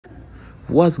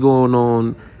What's going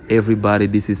on, everybody?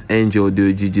 This is ANJel,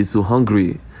 the Jiu-Jitsu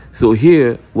Hungry. So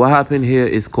here, what happened here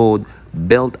is called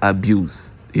belt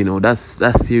abuse. You know, that's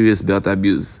serious belt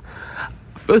abuse.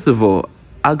 First of all,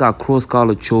 I got cross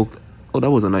collar choked. Oh,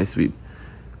 that was a nice sweep.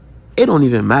 It don't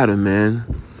even matter, man.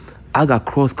 I got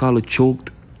cross collar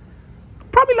choked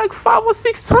probably like 5 or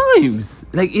 6 times.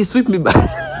 Like, he swept me back.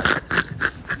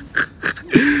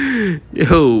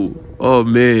 Yo, oh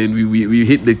man, we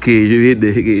hit the cage. We hit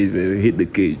the cage, man. We hit the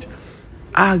cage.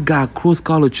 I got cross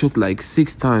collar choked like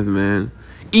 6 times, man.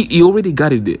 He already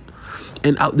got it there.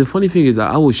 And the funny thing is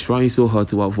that I was trying so hard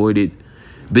to avoid it,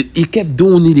 but he kept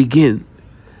doing it again.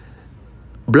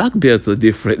 Black belts are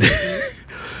different.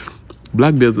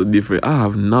 Black belts are different. I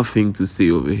have nothing to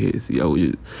say over here. See,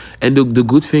 and the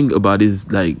good thing about it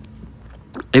is, like,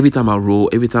 every time I roll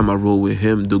with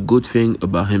him, the good thing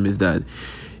about him is that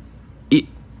it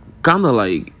kind of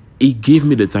like, it gave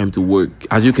me the time to work.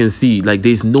 As you can see, like,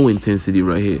 there's no intensity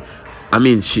right here. I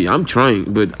mean, shit, I'm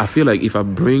trying, but I feel like if I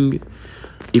bring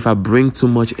too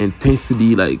much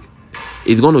intensity, like,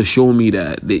 it's gonna show me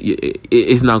that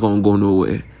it's not gonna go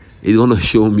nowhere. It's gonna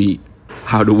show me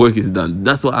how the work is done.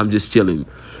 That's why I'm just chilling.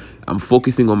 I'm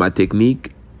focusing on my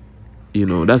technique. You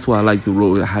know, that's why I like to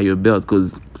roll a higher belt,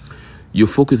 because you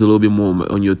focus a little bit more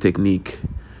on your technique.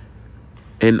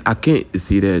 And I can't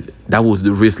see that was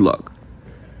the wrist lock.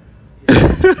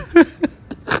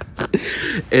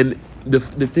 And the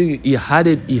thing, he had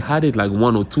it like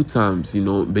 1 or 2 times, you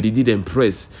know, but he didn't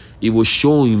press. It was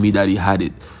showing me that he had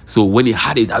it. So when he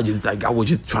had it, I was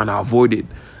just trying to avoid it.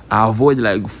 I avoided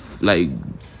like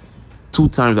 2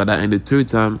 times at that, and the 3rd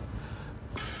time,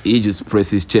 he just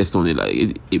pressed his chest on it,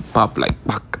 like it popped like,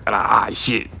 ah,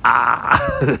 shit, ah.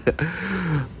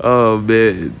 Oh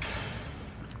man.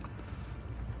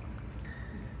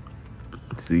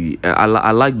 See,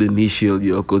 I like the knee shield,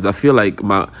 yo, because I feel like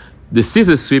the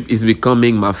scissor sweep is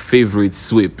becoming my favorite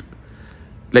sweep.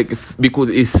 Like, because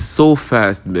it's so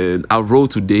fast, man. I roll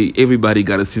today, everybody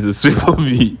got a scissor sweep for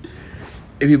me.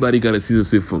 Everybody got a scissor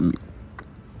sweep for me.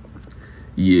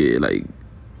 Yeah, like,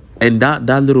 and that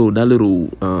little the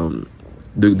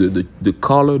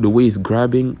collar, the way he's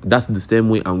grabbing, that's the same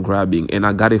way I'm grabbing, and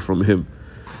I got it from him.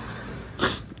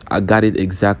 I got it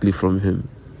exactly from him,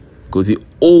 because he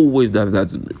always does that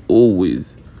to me.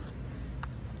 Always.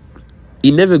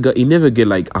 He never get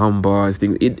like arm bars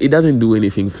things. It doesn't do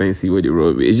anything fancy with the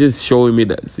rope. It's just showing me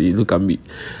that. See, look at me,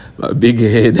 my big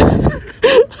head.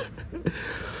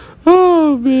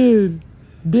 Oh man,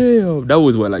 damn. That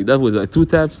was like 2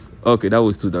 taps. Okay, that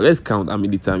was 2 taps. Let's count how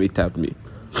many times he tapped me.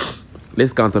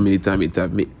 Let's count how many times he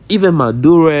tapped me. Even my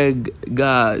durag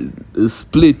got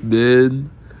split, man.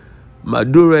 My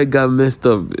durag got messed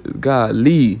up.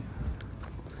 Golly.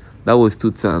 That was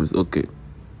 2 times. Okay.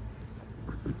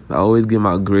 I always get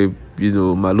my grip, you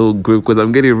know, my little grip, because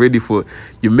I'm getting ready for,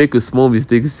 you make a small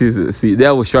mistake, scissors. See, there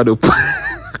I was trying to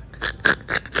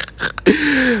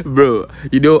bro,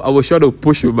 you know, I was trying to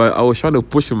push with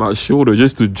my shoulder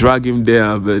just to drag him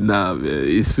down, but nah, man,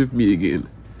 it swept me again.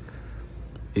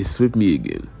 It swept me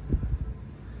again.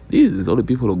 These other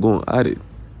people are going at it.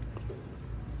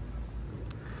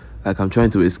 Like, I'm trying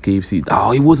to escape. See,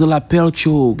 oh, it was a lapel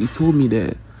choke. He told me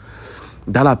that.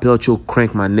 That lapel choke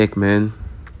cranked my neck, man.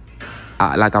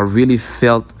 I really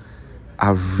felt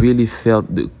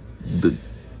the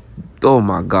oh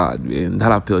my god, man, that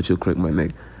lapel choke cracked my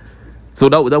neck. So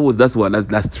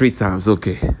that's 3 times.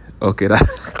 Okay, that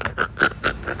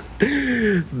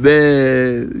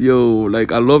man, yo,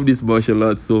 like, I love this martial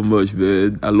art so much,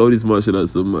 man. I love this martial art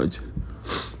so much.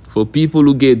 For people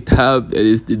who get tapped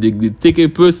and they take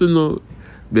it personal,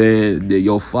 man, they're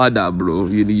your father, bro.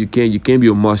 You can't be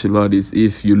a martial artist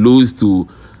if you lose to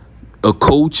a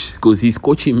coach, because he's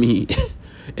coaching me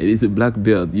and it's a black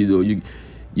belt. You know,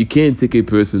 you can't take it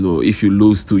personal if you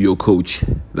lose to your coach.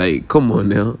 Like, come on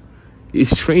now,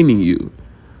 he's training you.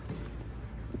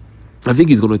 I think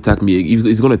he's gonna tap me.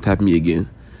 He's gonna tap me again.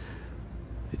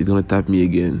 He's gonna tap me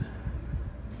again.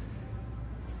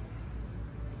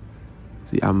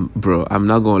 See, I'm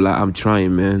not gonna lie, I'm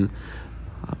trying, man.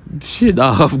 Shit,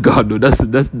 that half guard though. That's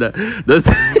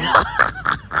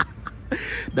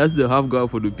that's the half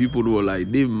guard for the people who are like,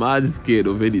 they mad scared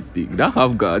of anything. That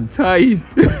half guard tight.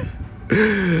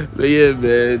 But yeah,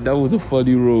 man, that was a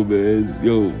funny roll, man.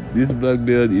 Yo, this black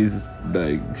belt is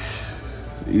like,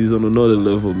 he's on another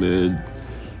level, man.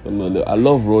 I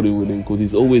love rolling with him because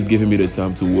he's always giving me the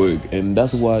time to work, and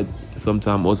that's what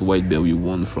sometimes us white belt we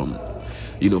want from,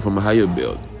 you know, from a higher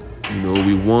belt. You know,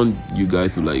 we want you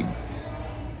guys to, like,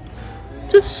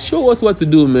 just show us what to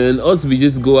do, man. Us, we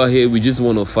just go out here, we just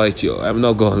want to fight you. I'm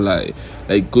not gonna lie,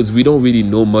 like, because we don't really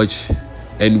know much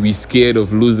and we scared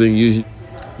of losing usually.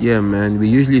 Yeah, man,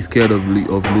 we're usually scared of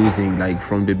losing, like,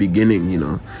 from the beginning, you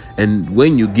know. And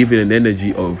when you give it an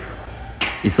energy of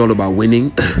it's all about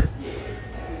winning,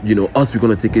 you know, us, we're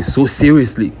gonna take it so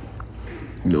seriously,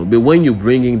 you know. But when you're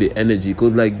bringing the energy,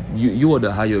 because like you are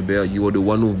the higher bear, you are the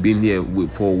one who've been here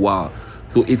for a while.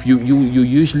 So if you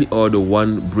usually are the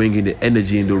one bringing the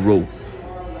energy in the row.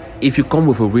 If you come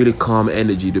with a really calm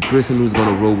energy, the person who's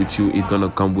gonna roll with you is gonna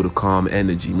come with a calm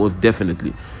energy, most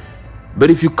definitely. But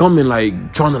if you come in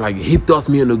like trying to like hip toss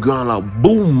me on the ground, like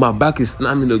boom, my back is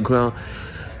slamming the ground.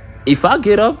 If I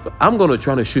get up, I'm gonna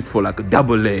try to shoot for like a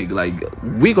double leg. Like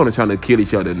we're gonna try to kill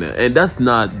each other now, and that's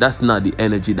not the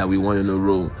energy that we want in a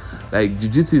row. Like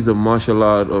jiu-jitsu is a martial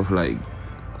art of like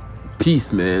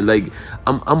peace, man. Like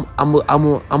I'm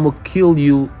gonna kill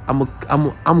you.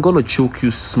 I'm gonna choke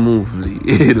you smoothly.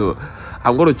 You know,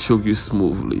 I'm gonna choke you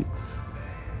smoothly.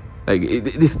 Like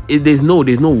there's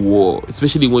no war,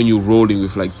 especially when you're rolling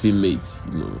with like teammates,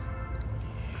 you know.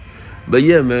 But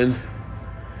yeah, man,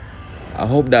 I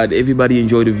hope that everybody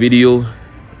enjoyed the video.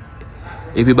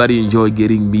 Everybody enjoyed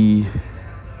getting me.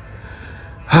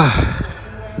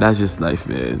 That's just life,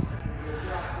 man.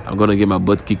 I'm gonna get my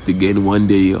butt kicked again one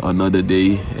day, another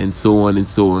day, and so on and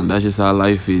so on. That's just how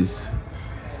life is.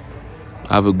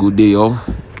 Have a good day, y'all.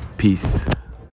 Peace.